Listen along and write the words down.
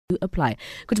apply.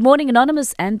 Good morning,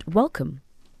 Anonymous, and welcome.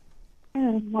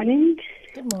 Morning.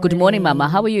 Good morning, Mama.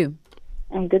 How are you?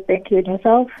 I'm good, thank you. And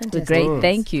yourself? We're great,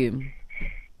 thank you.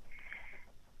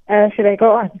 Should I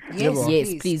go on?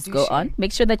 Yes, please go on.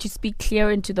 Make sure that you speak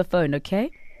clear into the phone, okay?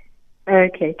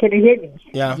 Okay. Can you hear me?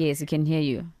 Yeah. Yes, we can hear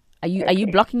you. Are you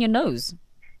blocking your nose?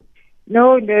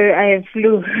 No, I have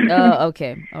flu. Oh,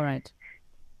 okay. All right.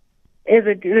 Is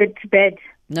it bad?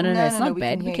 No, it's not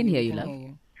bad. We can hear you, love.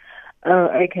 Oh,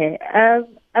 okay.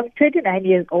 I'm 29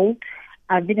 years old.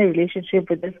 I'm in a relationship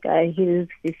with this guy. He's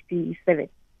 57.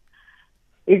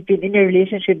 We've been in a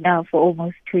relationship now for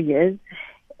almost 2 years.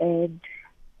 And,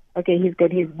 okay, he's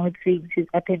got his mood swings. He's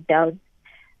up and down.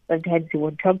 Sometimes he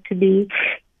won't talk to me.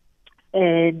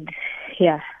 And,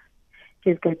 yeah,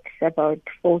 he's got about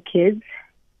 4 kids.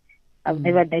 I've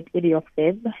never met any of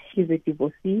them. He's a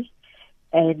divorcee.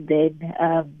 And then,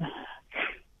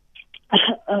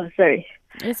 oh, sorry.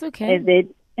 It's okay. And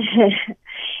then,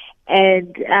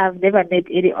 and I've never met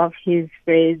any of his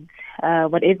friends.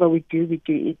 Whatever we do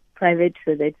in private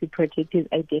so that we protect his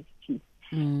identity.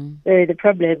 So the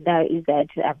problem now is that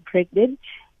I'm pregnant.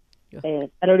 And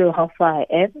I don't know how far I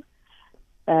am.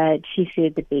 But he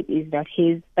said the baby is not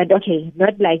his. But okay,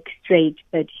 not like straight,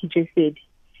 but he just said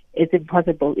it's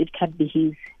impossible. It can't be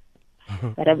his.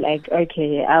 But I'm like,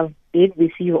 okay, I've been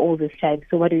with you all this time.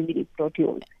 So what do you mean it's not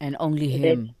yours? And only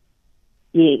him.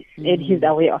 Yes, and he's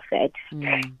aware of that.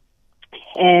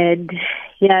 And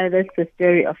yeah, that's the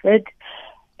story of it.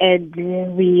 And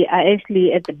we are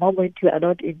actually, at the moment, we are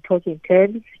not in talking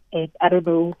terms, and I don't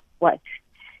know what,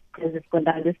 because it's got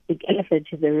now this big elephant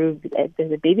in the room. And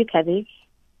there's a baby coming,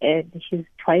 and he's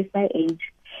twice my age.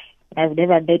 I've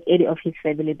never met any of his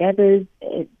family members,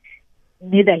 and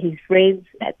neither his friends,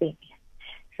 nothing.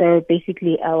 So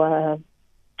basically, our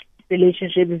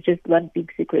relationship is just one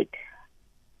big secret.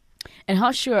 And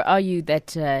how sure are you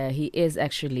that he is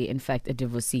actually, in fact, a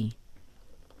divorcee?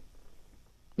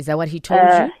 Is that what he told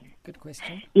you? Good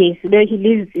question. Yes, no, he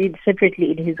lives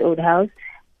separately in his own house,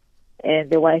 and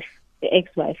the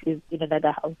ex-wife, is in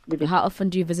another house. How often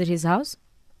do you visit his house?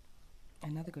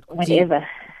 Another good question. Whenever.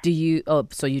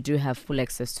 So you do have full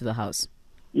access to the house?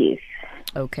 Yes.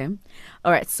 Okay.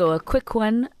 All right. So a quick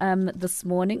one. This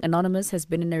morning, Anonymous has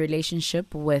been in a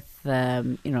relationship with,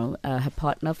 her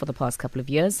partner for the past couple of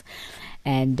years,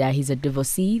 and he's a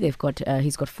divorcee. He's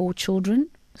got 4 children,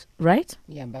 right?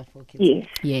 Yeah, about 4 kids.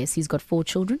 Yes, he's got 4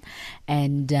 children,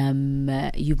 and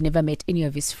you've never met any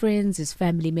of his friends, his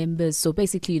family members. So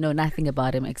basically, you know nothing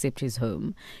about him except his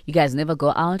home. You guys never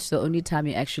go out. The only time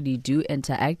you actually do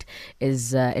interact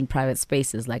is in private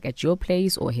spaces, like at your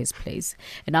place or his place.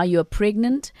 And now you're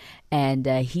pregnant, and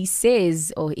he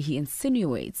says, or he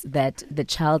insinuates, that the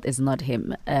child is not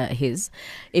his,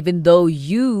 even though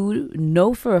you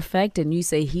know for a fact, and you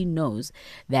say he knows,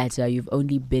 that you've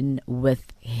only been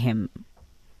with him.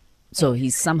 So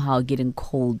he's somehow getting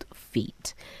cold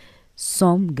feet.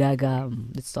 Som Gaga,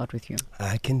 let's start with you.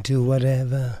 I can do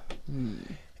whatever.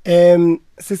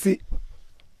 Sissy,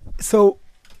 so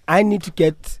I need to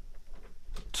get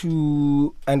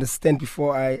to understand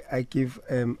before I give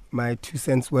my 2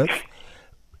 cents worth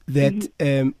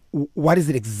that what is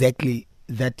it exactly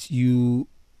that you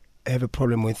have a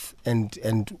problem with,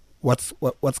 and what's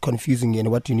confusing you,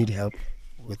 and what do you need help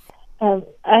with?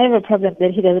 I have a problem that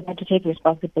he doesn't want to take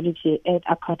responsibility and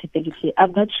accountability.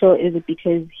 I'm not sure, is it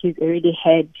because he's already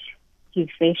had his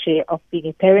fair share of being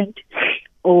a parent,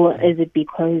 or is it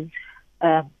because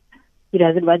he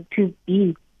doesn't want to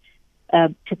be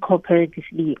to co-parent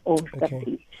with me or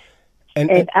something.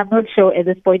 And I'm not sure at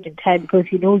this point in time, because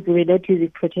he knows we're not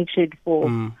using protection for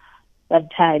some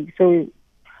time. So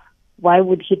why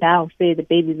would he now say the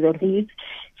baby's not his?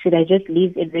 Should I just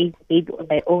leave and raise the baby on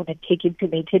my own and take him to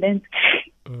maintenance?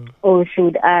 Or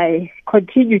should I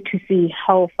continue to see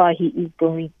how far he is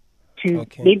going to?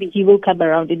 Maybe he will come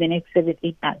around in the next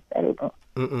 7-8 months. I don't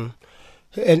know.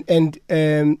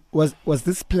 And was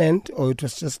this planned, or it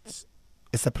was just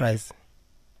a surprise?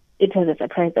 It was a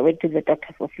surprise. I went to the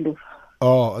doctor for flu.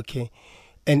 Oh, okay.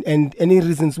 And any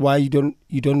reasons why you don't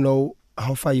know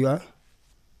how far you are?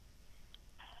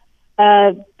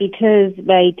 Because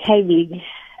my timing,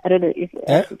 I don't know if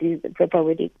it is the proper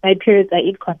wording. My periods are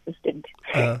inconsistent.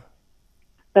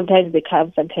 Sometimes they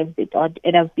come, sometimes they don't,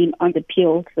 and I've been on the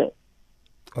pill. So.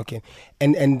 Okay,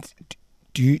 and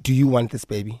do you want this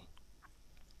baby?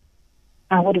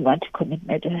 I wouldn't want to commit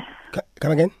murder.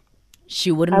 Come again?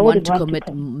 She wouldn't want to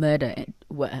commit murder.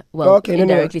 Well,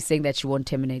 indirectly saying that she won't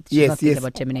terminate. She's not thinking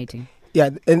about terminating.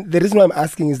 Yeah, and the reason why I'm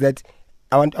asking is that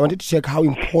I wanted to check how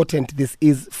important this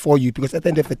is for you, because at the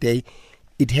end of the day,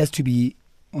 it has to be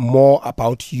more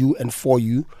about you and for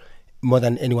you. more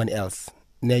than anyone else.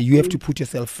 Now you have to put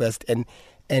yourself first, and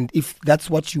if that's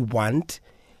what you want,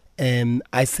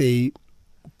 I say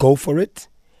go for it.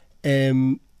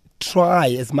 Try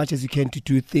as much as you can to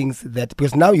do things that,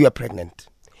 because now you are pregnant,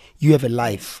 you have a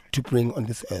life to bring on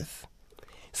this earth,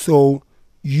 so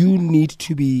you need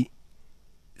to be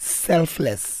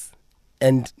selfless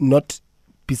and not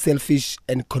be selfish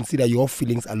and consider your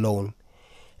feelings alone.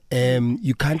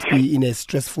 You can't be in a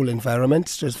stressful environment,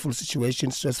 stressful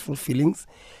situation, stressful feelings,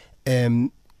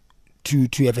 to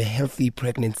have a healthy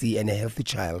pregnancy and a healthy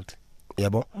child. Yeah,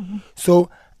 So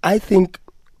I think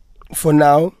for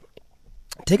now,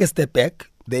 take a step back.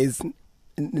 There is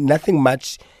nothing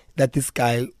much that this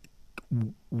guy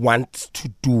wants to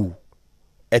do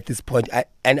at this point.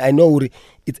 I know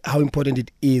it's how important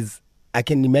it is. I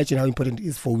can imagine how important it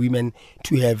is for women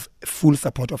to have full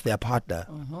support of their partner,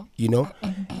 you know.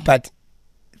 But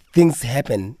things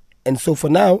happen. And so for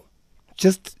now,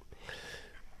 just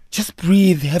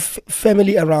breathe, have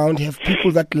family around, have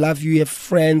people that love you, have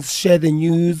friends, share the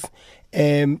news.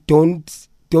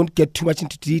 Don't get too much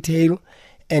into detail,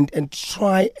 and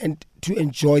try and to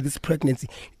enjoy this pregnancy.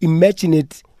 Imagine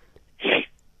it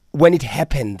when it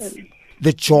happens,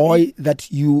 the joy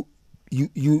that you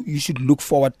should look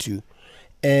forward to.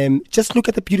 Just look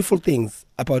at the beautiful things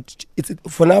about it.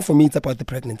 For now, for me, it's about the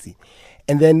pregnancy.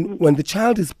 And then when the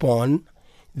child is born,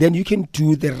 then you can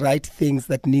do the right things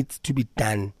that needs to be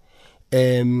done.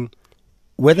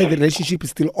 Whether the relationship is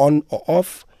still on or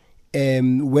off,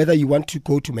 whether you want to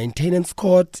go to maintenance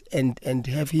court and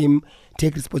have him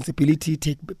take responsibility,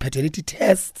 take paternity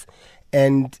tests,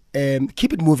 and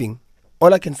keep it moving.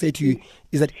 All I can say to you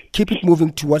is that keep it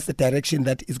moving towards the direction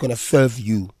that is going to serve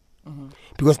you.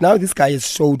 Because now this guy has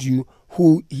showed you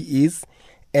who he is,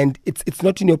 and it's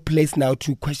not in your place now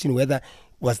to question whether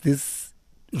was this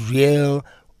real,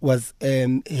 has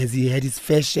he had his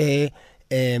fair share,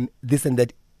 this and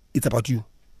that. It's about you.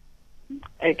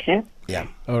 Okay. Yeah.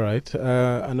 All right.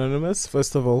 Anonymous,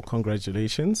 first of all,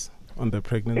 congratulations on the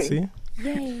pregnancy.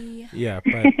 Yay. Yeah,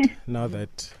 but now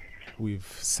that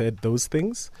we've said those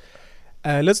things,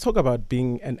 let's talk about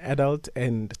being an adult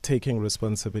and taking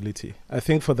responsibility. I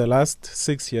think for the last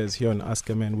 6 years here on Ask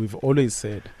a Man, we've always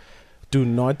said, do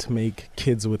not make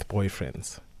kids with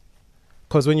boyfriends.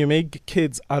 Because when you make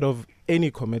kids out of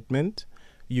any commitment,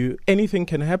 anything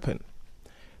can happen.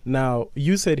 Now,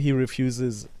 you said he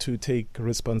refuses to take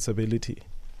responsibility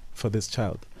for this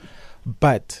child.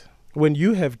 But when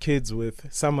you have kids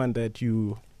with someone that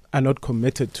you are not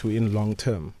committed to in long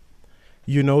term,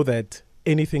 you know that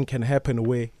anything can happen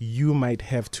where you might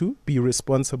have to be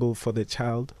responsible for the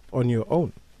child on your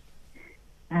own.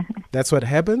 That's what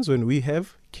happens when we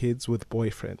have kids with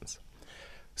boyfriends.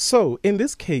 So in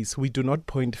this case, we do not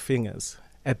point fingers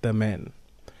at the man.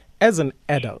 As an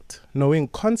adult, knowing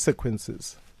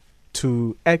consequences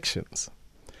to actions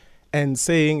and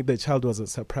saying the child was a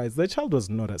surprise, the child was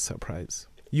not a surprise.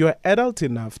 You are adult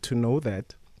enough to know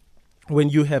that when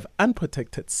you have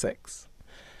unprotected sex,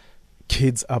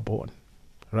 kids are born.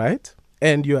 Right?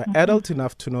 And you are adult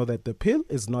enough to know that the pill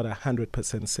is not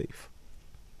 100% safe.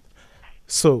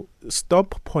 So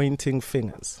stop pointing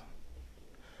fingers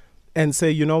and say,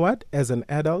 you know what? As an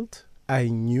adult, I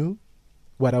knew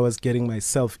what I was getting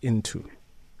myself into.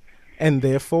 And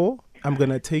therefore, I'm going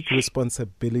to take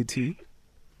responsibility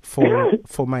for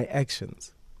my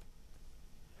actions.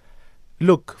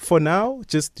 Look, for now,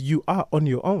 just you are on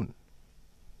your own.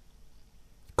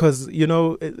 Because, you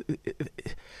know,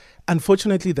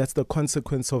 unfortunately, that's the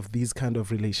consequence of these kind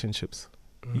of relationships.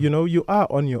 You know, you are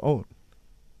on your own.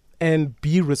 And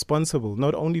be responsible,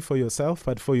 not only for yourself,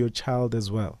 but for your child as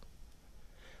well.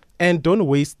 And don't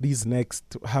waste these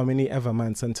next how many ever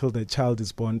months until the child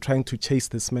is born trying to chase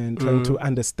this man, trying to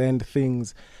understand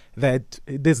things that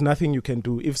there's nothing you can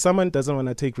do. If someone doesn't want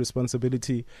to take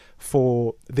responsibility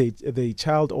for the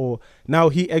child, or now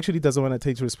he actually doesn't want to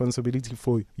take responsibility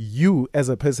for you as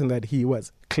a person that he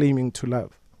was claiming to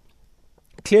love.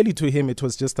 Clearly to him, it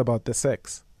was just about the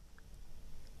sex.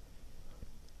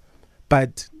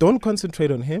 But don't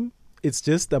concentrate on him. It's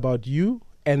just about you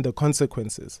and the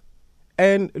consequences.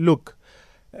 And look,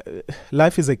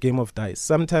 life is a game of dice.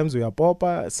 Sometimes we are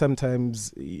pauper,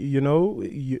 sometimes, you know,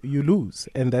 you lose,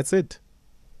 and that's it.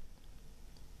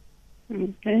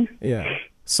 Okay. Yeah.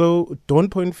 So don't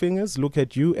point fingers, look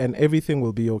at you, and everything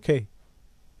will be okay.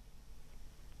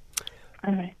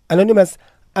 All right. Anonymous,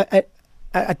 I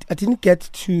didn't get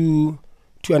to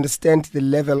understand the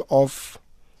level of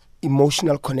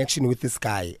emotional connection with this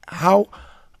guy. How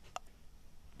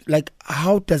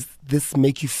does this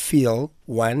make you feel,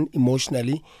 one,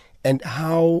 emotionally, and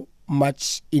how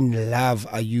much in love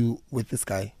are you with this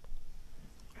guy?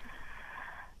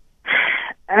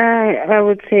 I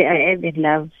would say I am in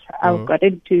love. I've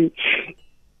gotten to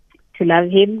love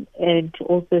him and to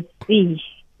also see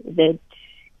that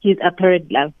his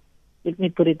apparent love. Let me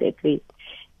put it that way.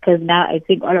 Because now I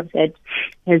think all of that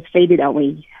has faded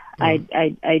away.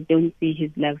 I don't see his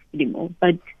love anymore.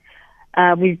 But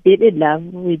we've been in love.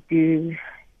 We do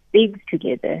things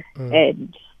together.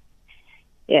 And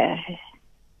yeah.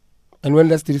 And when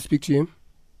last did you speak to him?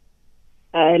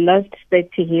 I last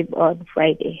spoke to him on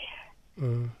Friday.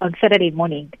 On Saturday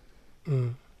morning.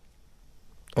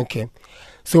 Okay.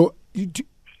 So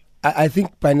I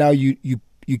think by now you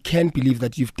can believe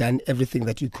that you've done everything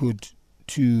that you could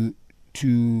to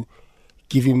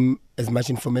give him as much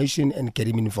information and get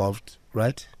him involved,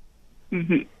 right?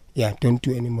 Yeah, don't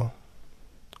do anymore.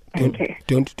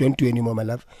 Don't do anymore, my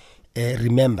love.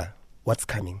 Remember what's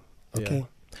coming. Okay. Yeah.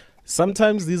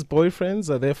 Sometimes these boyfriends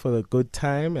are there for the good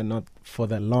time and not for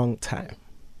the long time.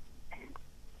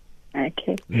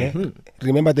 Okay. Yeah.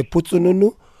 Remember the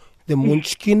Putsununu, the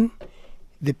Munchkin,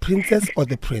 the princess or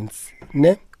the prince.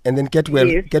 Ne? And then get well.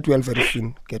 Yes. Get well very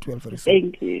soon. Get well very soon.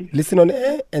 Thank you. Listen on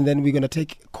air, and then we're going to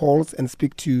take calls and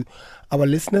speak to our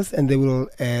listeners, and they will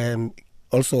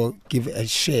also give a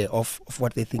share of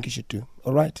what they think you should do.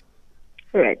 All right?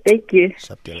 All right. Thank you.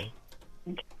 Sharp dealing.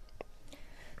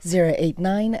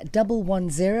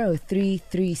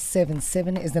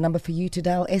 089-110-3377 is the number for you to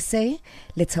dial. SA,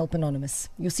 let's help Anonymous.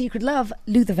 Your secret love,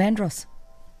 Luther Vandross.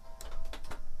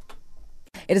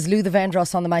 It is Luther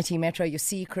Vandross on the Mighty Metro, your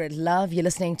secret love. You're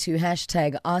listening to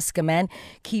hashtag Ask a Man.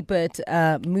 Keep it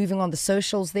moving on the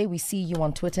socials there. We see you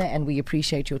on Twitter and we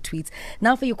appreciate your tweets.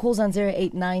 Now for your calls on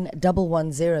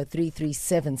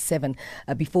 089-110-3377.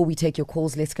 Before we take your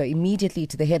calls, let's go immediately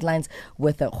to the headlines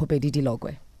with Khopedi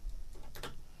Dilogwe.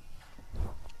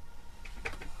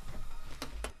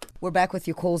 We're back with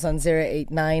your calls on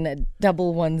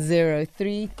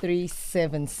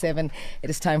 089-110-3377. It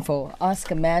is time for Ask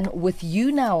a Man with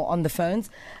you now on the phones.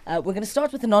 We're going to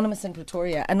start with Anonymous in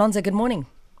Pretoria. Anonza, good morning.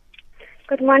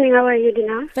 Good morning. How are you,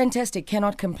 Dina? Fantastic.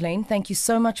 Cannot complain. Thank you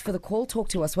so much for the call. Talk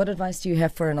to us. What advice do you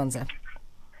have for Anonza?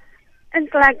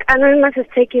 It's like Anonymous is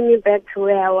taking me back to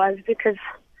where I was because,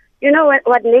 you know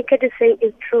what Naked is saying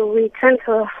is true. We tend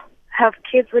to have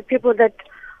kids with people that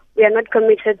we are not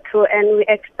committed to, and we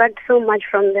expect so much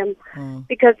from them.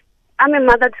 Because I'm a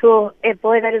mother to a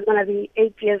boy that is going to be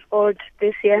 8 years old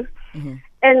this year.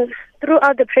 And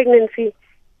throughout the pregnancy,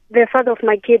 the father of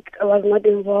my kid was not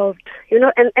involved. You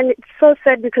know, and it's so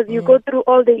sad because you go through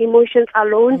all the emotions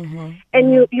alone,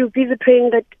 and you're busy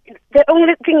praying that the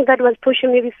only thing that was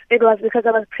pushing me, it was because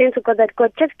I was praying to God that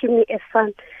God, just give me a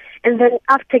son. And then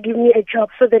after, give me a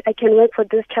job so that I can work for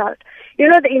this child. You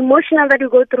know, the emotional that you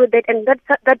go through that, and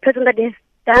that person that has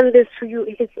done this to you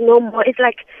is no more. It's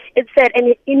like, it's sad.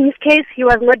 And in his case, he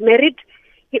was not married.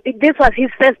 This was his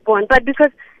firstborn. But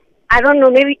because, I don't know,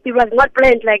 maybe it was not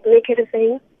planned, like Naked is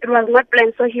saying. It was not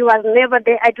planned, so he was never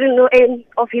there. I didn't know any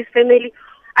of his family.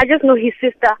 I just know his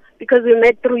sister because we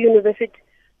met through university.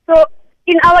 So,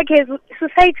 in our case,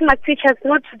 society must teach us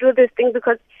not to do this thing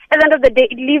because at the end of the day,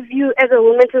 it leaves you as a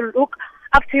woman to look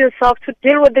after yourself, to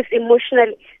deal with this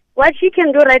emotionally. What she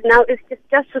can do right now is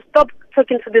just to stop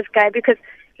talking to this guy because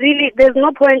really there's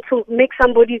no point to make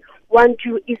somebody want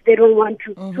you if they don't want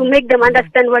to. To make them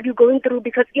understand what you're going through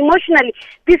because emotionally,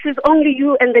 this is only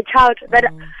you and the child that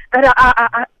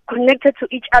are connected to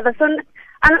each other. So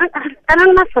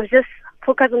Anonymous was just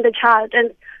focus on the child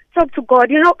and talk to God.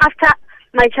 You know, after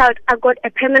my child, I got a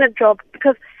permanent job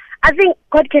because I think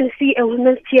God can see a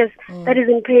woman's tears that is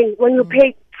in pain. When you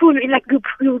pray fully, like you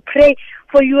pray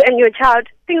for you and your child,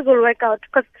 things will work out.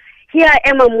 Because here I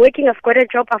am, I'm working, I've got a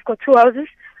job, I've got 2 houses,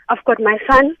 I've got my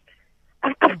son,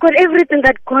 I've got everything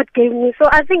that God gave me. So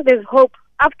I think there's hope.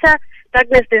 After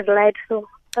darkness, there's light. So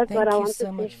that's what I want to say.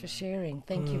 Thank you so much for sharing.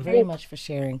 Thank you very much for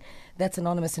sharing. That's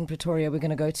Anonymous in Pretoria. We're going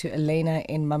to go to Elena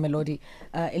in Mamelodi.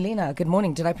 Elena, good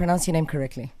morning. Did I pronounce your name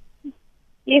correctly?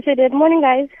 Yes, I did. Morning,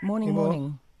 guys.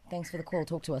 Morning. Thanks for the call.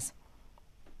 Talk to us.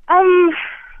 I'm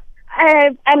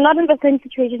not in the same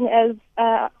situation as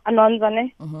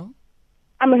Anonzane.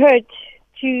 I'm hurt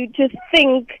to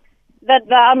think that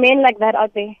there are men like that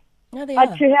out there. No, they But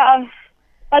are. to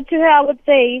her, I would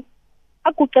say,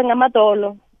 it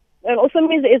also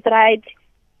means it's right.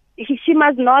 She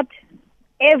must not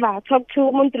ever talk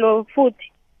to Muntlo Food.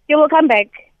 He will come back.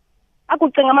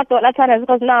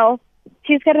 Because now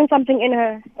she's carrying something in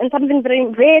her and something very,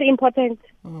 very important.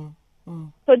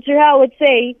 So to her, I would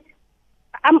say,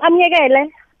 I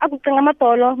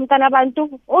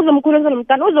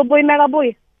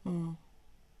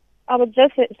would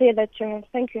just say that to her.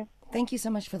 Thank you. Thank you so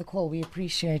much for the call. We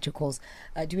appreciate your calls.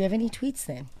 Do we have any tweets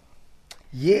then?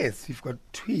 Yes, we've got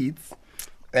tweets.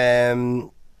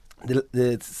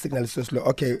 The signal is so slow.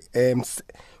 Okay,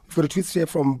 we've got a tweet here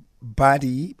from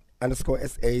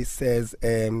Buddy_SA says,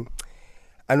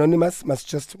 Anonymous must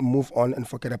just move on and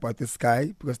forget about this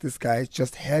guy because this guy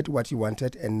just had what he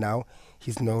wanted and now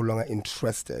he's no longer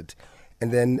interested.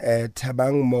 And then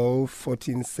Tabang Mo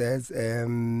 14 says,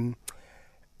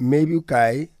 maybe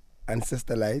guy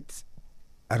ancestor light.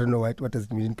 I don't know what does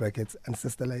it mean in brackets,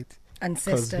 ancestor light.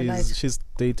 Ancestor she's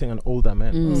dating an older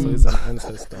man, so he's an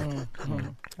ancestor.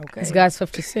 Okay. This guy's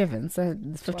 57, so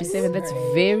 57, that's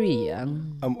very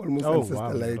young. I'm almost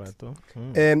ancestor light.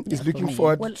 Right, He's for looking me.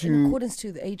 forward Well, in to... accordance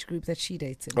to the age group that she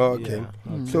dates in. Oh, okay.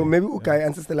 Yeah, So maybe Ukai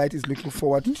Ancestor Light is looking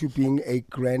forward to being a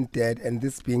granddad, and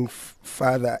this being a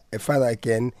father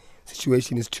again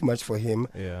situation is too much for him.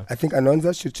 Yeah. I think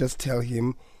Anonza should just tell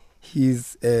him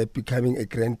he's becoming a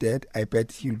granddad. I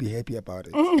bet he'll be happy about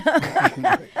it.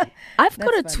 I've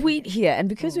got a That's funny. tweet here, and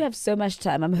because we have so much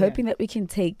time, I'm hoping that we can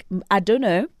take, I don't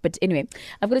know, but anyway,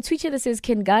 I've got a tweet here that says,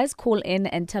 can guys call in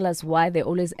and tell us why they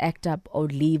always act up or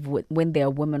leave when their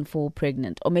women fall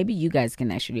pregnant? Or maybe you guys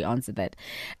can actually answer that.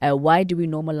 Why do we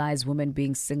normalize women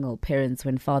being single parents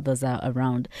when fathers are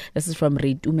around? This is from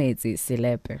Ritumezi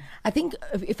Selepe. I think,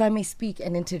 if I may speak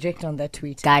and interject on that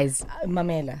tweet. Guys,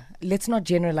 Mamela, let's not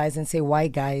generalize and say why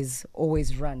guys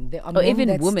always run. There are Or men even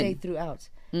that women. stay throughout.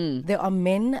 There are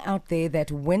men out there that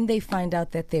when they find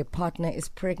out that their partner is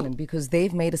pregnant because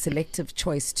they've made a selective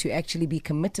choice to actually be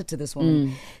committed to this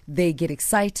woman, they get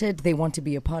excited, they want to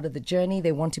be a part of the journey,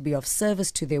 they want to be of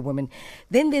service to their woman.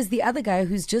 Then there's the other guy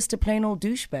who's just a plain old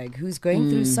douchebag who's going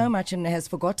through so much and has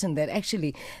forgotten that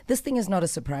actually this thing is not a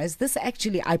surprise. This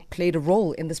actually, I played a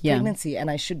role in this Yeah. pregnancy and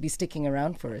I should be sticking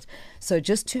around for it. So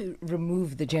just to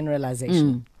remove the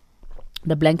generalization.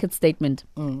 the blanket statement.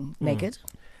 Naked?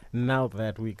 Now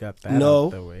that we got that No.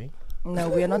 out the way. No,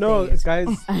 we are not No, there yet. guys,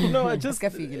 just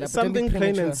Skafile, but something don't be plain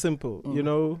premature. and simple. You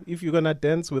know, if you're going to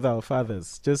dance with our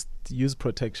fathers, just use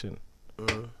protection.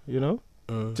 You know?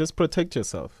 Just protect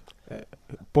yourself.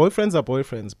 Boyfriends are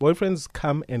boyfriends. Boyfriends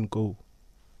come and go.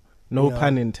 No Yeah.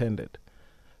 pun intended.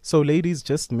 So ladies,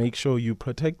 just make sure you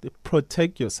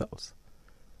protect yourselves.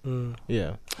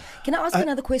 Yeah. Can I ask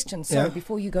another question? Sorry, yeah.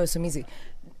 before you go, Somizi.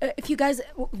 If you guys,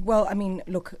 well, I mean,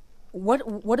 look,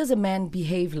 what does a man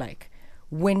behave like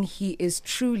when he is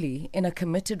truly in a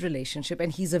committed relationship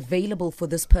and he's available for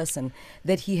this person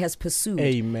that he has pursued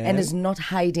Amen. and is not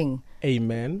hiding? A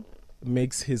man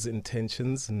makes his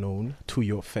intentions known to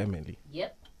your family.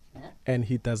 Yep. And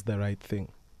he does the right thing.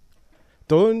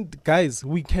 Guys,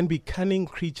 we can be cunning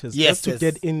creatures Yes, just to yes.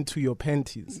 get into your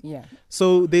panties. Yeah.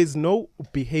 So there's no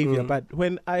behavior, but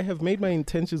when I have made my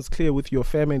intentions clear with your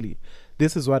family,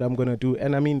 this is what I'm going to do.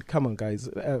 And I mean, come on, guys.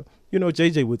 You know,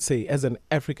 JJ would say, as an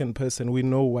African person, we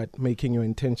know what making your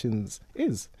intentions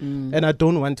is. And I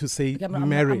don't want to say Okay,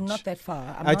 marriage. I'm not that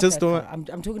far. I just don't-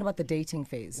 I'm talking about the dating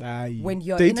phase. Aye. When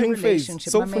you're Dating in a phase.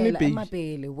 relationship, So funny, babe.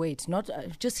 Mamela, wait, not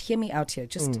just hear me out here.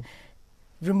 Just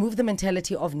remove the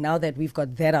mentality of now that we've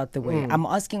got that out the way. I'm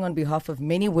asking on behalf of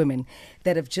many women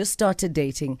that have just started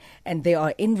dating and they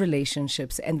are in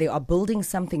relationships and they are building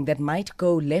something that might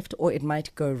go left or it might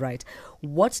go right.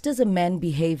 What does a man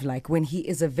behave like when he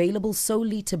is available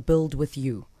solely to build with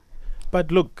you? But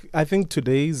look, I think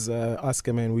today's Ask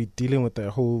a Man, we're dealing with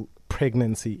the whole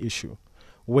pregnancy issue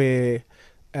where,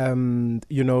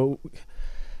 you know,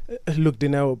 look,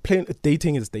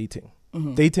 dating is dating.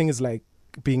 Dating is like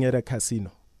being at a casino.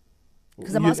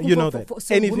 Because I'm You- asking you for, know for, that. for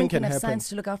so Anything women can have happen. signs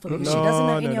to look out for. She No, doesn't know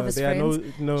no, any no, of his there are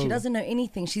friends. no- She doesn't know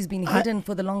anything. She's been I- hidden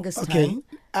for the longest Okay, time.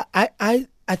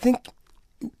 I think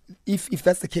if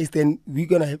that's the case, then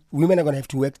women are gonna have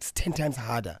to work 10 times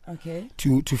harder Okay.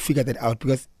 to figure that out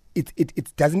because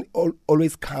it doesn't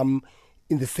always come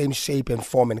in the same shape and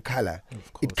form and color.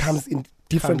 It comes in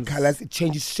different colors. It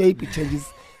changes shape. It changes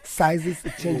sizes.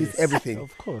 It changes everything.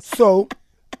 Of course. So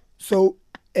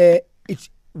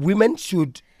women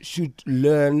should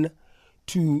learn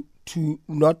to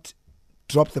not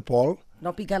drop the ball,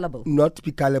 Not be gullible. not to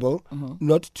be gullible,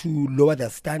 not to lower their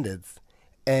standards.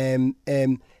 And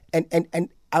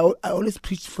I always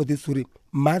preach for this sort of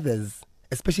mothers,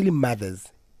 especially mothers,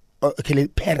 okay,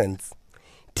 parents.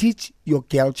 Teach your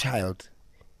girl child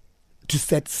to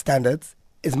set standards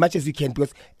as much as you can,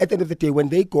 because at the end of the day, when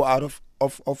they go out of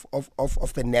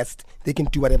the nest, they can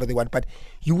do whatever they want. But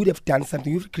you would have done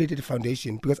something. You've created a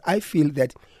foundation, because I feel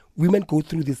that women go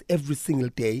through this every single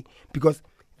day because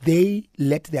they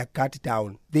let their guard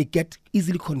down. They get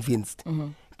easily convinced.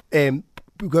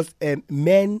 Because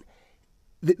men,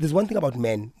 there's one thing about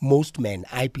men, most men,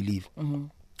 I believe,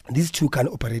 these two can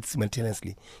operate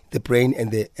simultaneously, the brain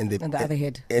and the other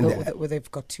head, and where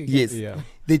they've got two. yes, Yeah.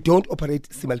 they don't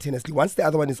operate simultaneously. Once the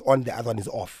other one is on, the other one is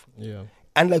off. Yeah.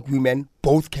 Unlike women,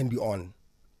 both can be on.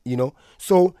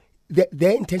 So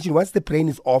their intention, once the brain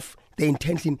is off, the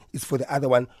intention is for the other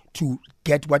one to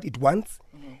get what it wants,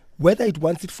 whether it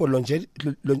wants it for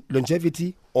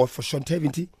longevity or for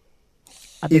shortevity.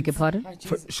 I beg your pardon? Oh,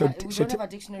 For Jesus. short- We short- don't have our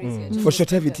dictionaries here. Just For respect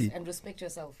shortevity. us and respect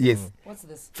yourself. Yes. What's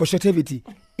this? For shortevity,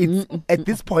 it's at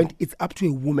this point it's up to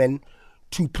a woman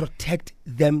to protect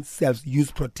themselves, use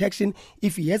protection.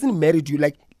 If he hasn't married you,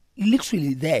 like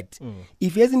literally that,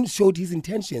 if he hasn't showed his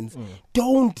intentions,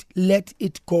 don't let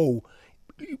it go.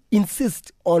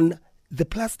 Insist on the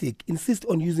plastic, insist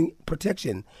on using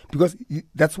protection, because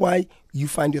that's why you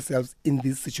find yourselves in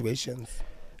these situations.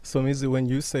 So, Mizi, when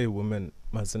you say women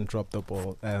mustn't drop the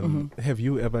ball, have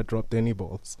you ever dropped any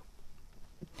balls?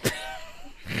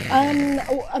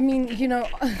 I mean,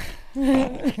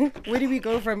 where do we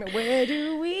go from it? Where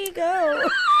do we go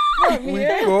from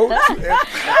here? Go to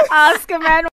Ask a man